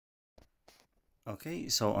Okay,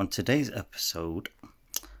 so on today's episode,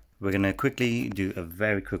 we're going to quickly do a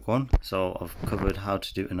very quick one. So I've covered how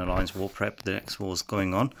to do an alliance war prep, the next war's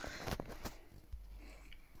going on.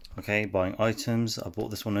 Okay, buying items, I bought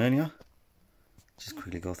this one earlier. Just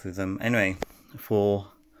quickly go through them. Anyway, for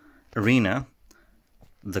arena,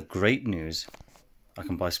 the great news, I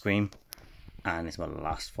can buy Scream, and it's my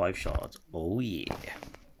last 5 shards. Oh yeah.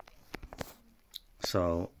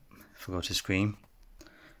 So, if I go to Scream,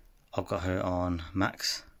 I've got her on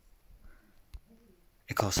max.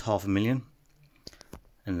 It costs 500,000,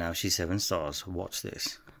 and now she's 7 stars. Watch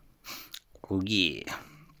this. Oh yeah.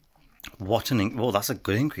 What an oh, that's a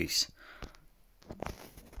good increase.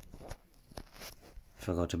 If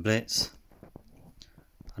I go to Blitz,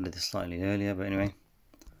 I did this slightly earlier, but anyway,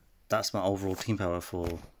 that's my overall team power for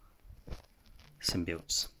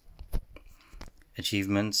symbiotes.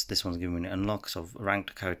 Achievements, this one's giving me an unlock, so I've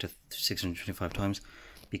ranked a character 625 times.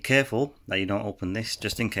 Be careful that you don't open this,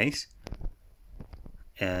 just in case.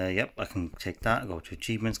 Yep, I can take that, go to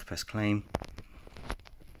achievements, press claim.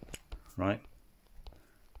 Right.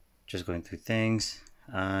 Just going through things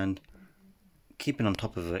and keeping on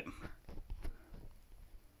top of it.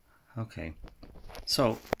 Okay.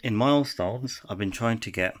 So, in milestones, I've been trying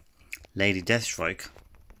to get Lady Deathstrike,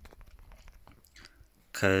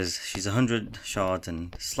 because she's 100 shards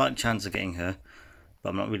and slight chance of getting her, but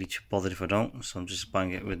I'm not really too bothered if I don't, so I'm just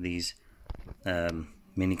buying it with these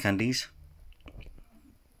mini candies.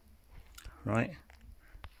 Right,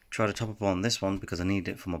 try to top up on this one because I need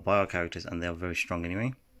it for my bio characters and they're very strong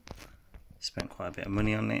anyway. Spent quite a bit of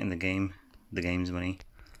money on it in the game, the game's money.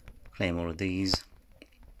 Claim all of these,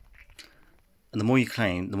 and the more you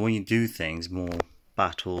claim, the more you do things, more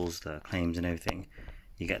battles, the claims and everything,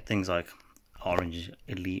 you get things like orange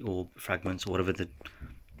elite orb fragments or whatever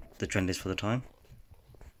the trend is for the time.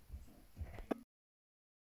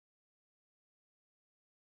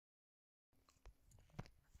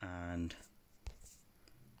 And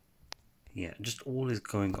yeah, just all is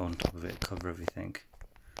going on top of it, cover everything.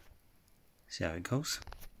 See how it goes.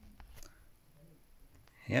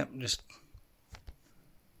 Yep, just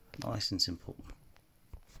nice and simple.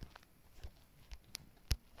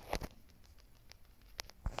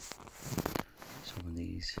 Some of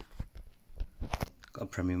these. Got a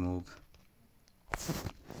premium orb.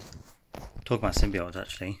 Talk about symbiotes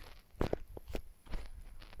actually.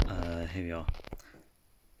 Here we are.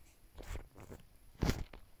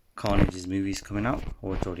 Carnage's movie's coming out,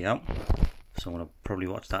 or it's already out. So I'm going to probably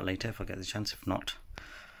watch that later if I get the chance. If not,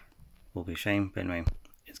 will be a shame. But anyway,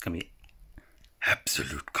 it's going to be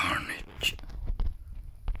absolute carnage.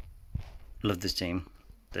 Love this team.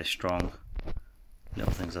 They're strong.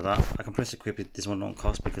 Little things like that. I can press equip it. This one don't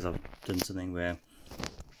cost because I've done something where, I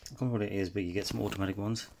can't remember what it is, but you get some automatic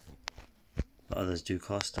ones. But others do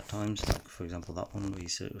cost at times. Like for example that one we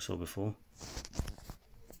saw before.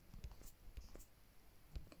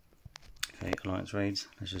 Okay, alliance raids.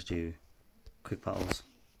 Let's just do quick battles.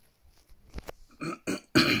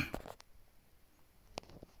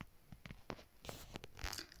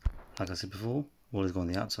 Like I said before, always go on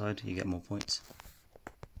the outside, you get more points.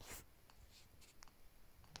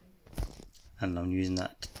 And I'm using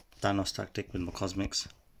that Thanos tactic with my cosmics.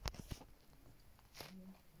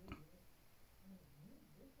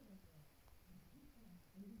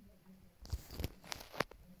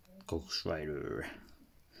 Ghost Rider.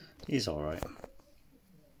 He's alright.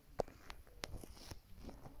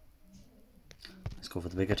 Let's go for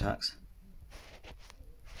the big attacks.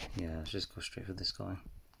 Yeah, let's just go straight for this guy.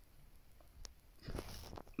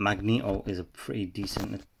 Magneto is a pretty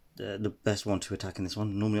decent, the best one to attack in this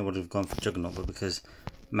one. Normally I would have gone for Juggernaut, but because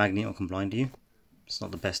Magneto can blind you, it's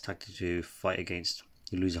not the best tactic to fight against.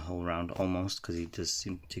 You lose a whole round almost because he does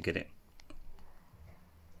seem to get it.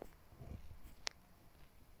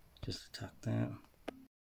 Just attack there.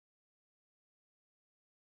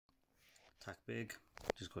 Attack big.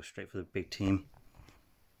 Just go straight for the big team.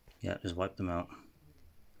 Yeah, just wipe them out.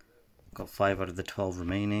 Got 5 out of the 12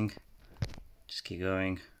 remaining. Just keep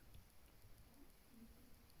going.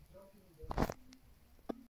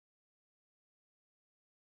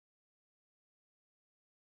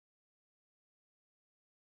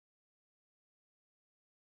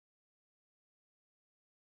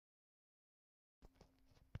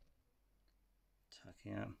 Attack,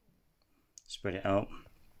 yeah. Spread it out.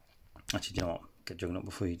 Actually, do you know what? Get Juggernaut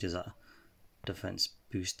before he does that defense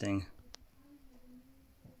boost thing.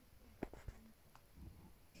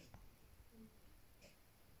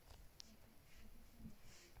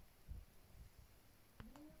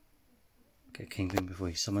 Get Kingpin before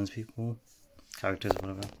he summons people, characters,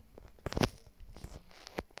 whatever.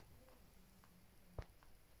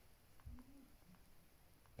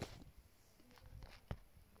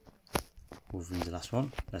 Wolverine's the last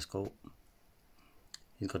one. Let's go.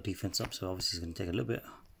 He's got defense up, so obviously he's going to take a little bit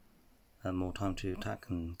more time to attack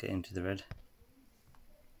and get into the red.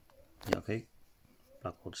 Yeah, okay.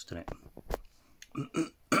 Black Hole just done it.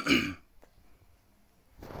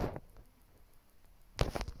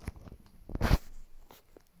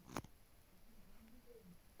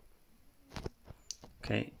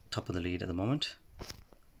 Okay, top of the lead at the moment.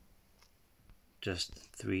 Just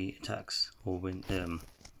 3 attacks or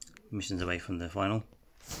missions away from the final.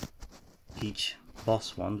 Each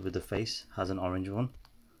boss one with the face has an orange one.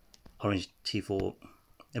 Orange T4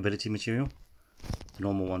 ability material. The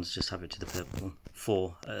normal ones just have it to the purple.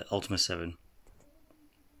 4 Ultima 7.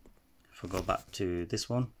 If I go back to this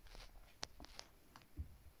one.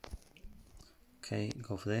 Okay,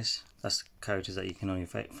 go for this. That's the characters that you can only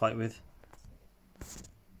fight with.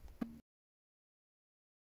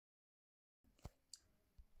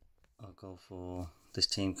 I'll go for this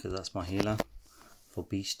team because that's my healer for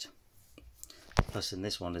Beast. Plus in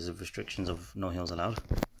this one there's restrictions of no heals allowed.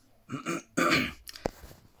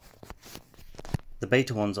 The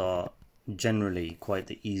beta ones are generally quite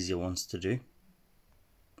the easier ones to do.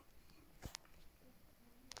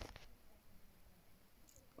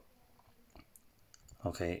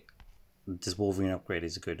 Okay, this Wolverine upgrade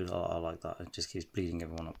is good. I like that. It just keeps bleeding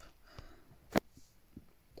everyone up.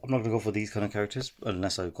 I'm not going to go for these kind of characters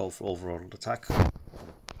unless I go for overall attack.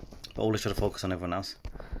 But always try to focus on everyone else.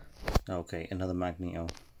 Okay, another Magneto.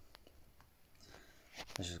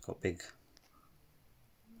 Let's just go big.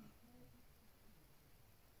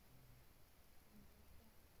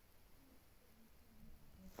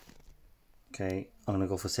 Okay, I'm going to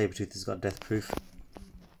go for Sabretooth. It's got death proof.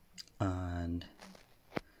 And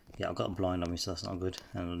yeah, I've got a blind on me, so that's not good.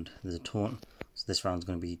 And there's a taunt. So this round's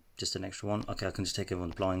going to be just an extra one. Okay, I can just take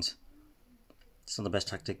everyone's blinds. It's not the best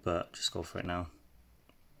tactic, but just go for it now.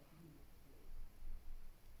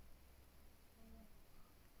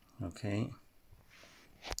 Okay.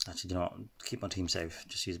 Actually, do not keep my team safe.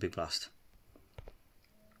 Just use a big blast.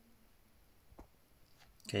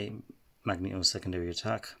 Okay, Magneto's secondary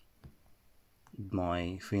attack.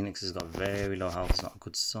 My Phoenix has got very low health. It's not a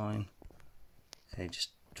good sign. Okay,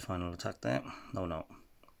 just final attack there. Oh no.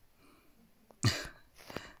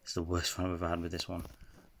 It's the worst fun I've ever had with this one.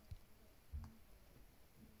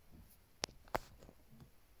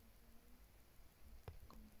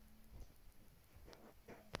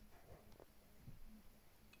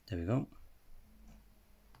 There we go.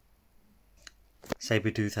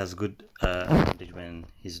 Sabretooth has a good advantage when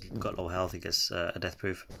he's got low health. He gets a death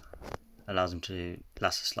proof. Allows him to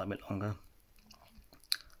last a slight bit longer.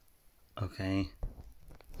 Okay.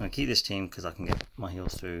 I'm going to keep this team because I can get my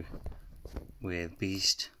heals through with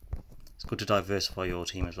Beast. It's good to diversify your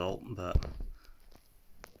team as well, but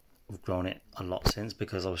I've grown it a lot since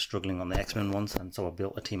because I was struggling on the X-Men ones, and so I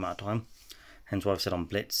built a team at a time. Hence why I've said on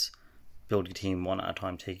Blitz, build your team one at a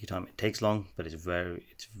time, take your time. It takes long, but it's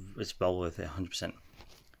well worth it, 100%.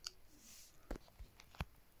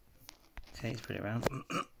 Okay, let's put it around.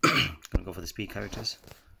 Gonna go for the speed characters.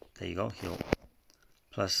 There you go, heal.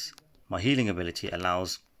 Plus, my healing ability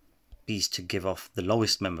allows Beast to give off the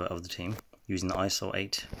lowest member of the team using the ISO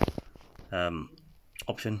 8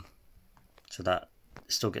 option, so that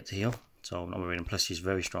still get to heal. So I'm not worried. And plus, she's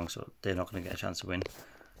very strong, so they're not going to get a chance to win.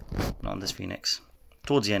 Not on this Phoenix.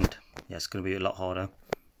 Towards the end, yeah, it's going to be a lot harder.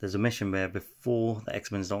 There's a mission where before the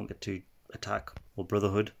X-Men don't get to attack, or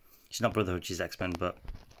Brotherhood. She's not Brotherhood, she's X-Men, but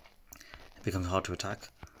it becomes hard to attack.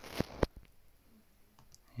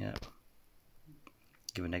 Yeah.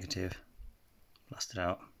 Give a negative. Blast it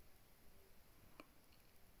out.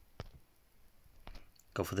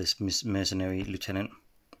 Go for this mercenary lieutenant.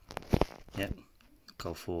 Yep.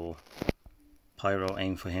 Go for Pyro,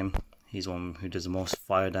 aim for him. He's one who does the most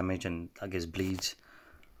fire damage and I guess bleeds.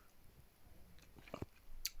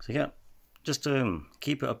 So yeah, just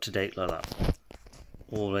keep it up to date like that.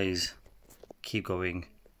 Always keep going,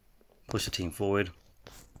 push the team forward,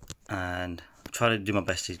 and try to do my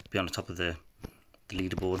best to be on the top of the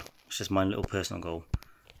leaderboard. It's just my little personal goal.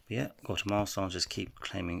 But yeah, go to milestones, just keep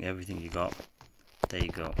claiming everything you got. There you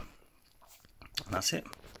go. And that's it.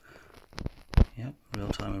 Yeah, real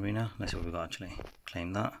time arena. Let's see what we got actually.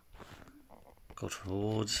 Claim that. Go to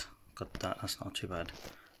rewards. Got that. That's not too bad.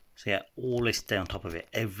 So yeah, always stay on top of it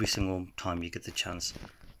every single time you get the chance.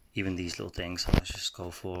 Even these little things. Let's just go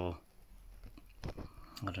for,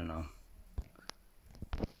 I don't know.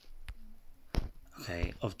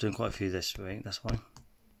 Okay, I've done quite a few this week. That's fine.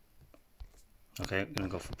 Okay, I'm gonna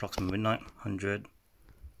go for approximate midnight 100.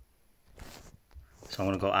 So I'm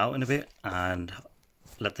going to go out in a bit and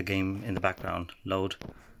let the game in the background load,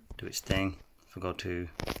 do its thing. If I go to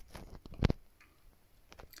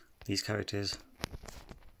these characters.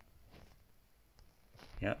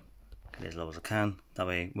 Yep, get as low as I can. That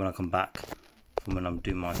way when I come back from when I'm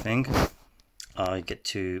doing my thing, I get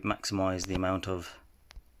to maximize the amount of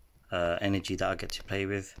energy that I get to play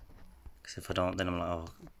with. Because if I don't, then I'm like, oh,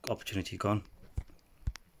 opportunity gone.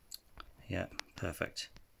 Yeah, perfect.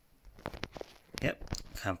 Yep,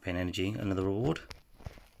 campaign energy, another reward.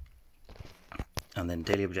 And then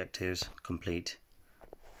daily objectives, complete.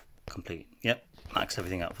 Yep, max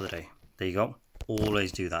everything out for the day. There you go.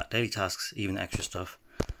 Always do that. Daily tasks, even extra stuff.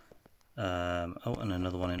 Oh, and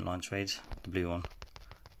another one in line trades, the blue one.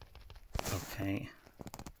 Okay.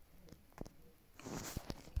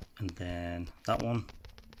 And then that one.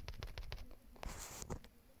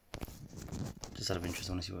 Just out of interest,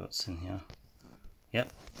 I want to see what's in here.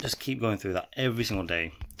 Yep, just keep going through that every single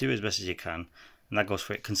day. Do it as best as you can. And that goes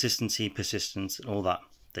for it. Consistency, persistence, and all that.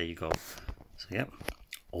 There you go. So, yep.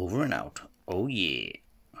 Over and out. Oh, yeah.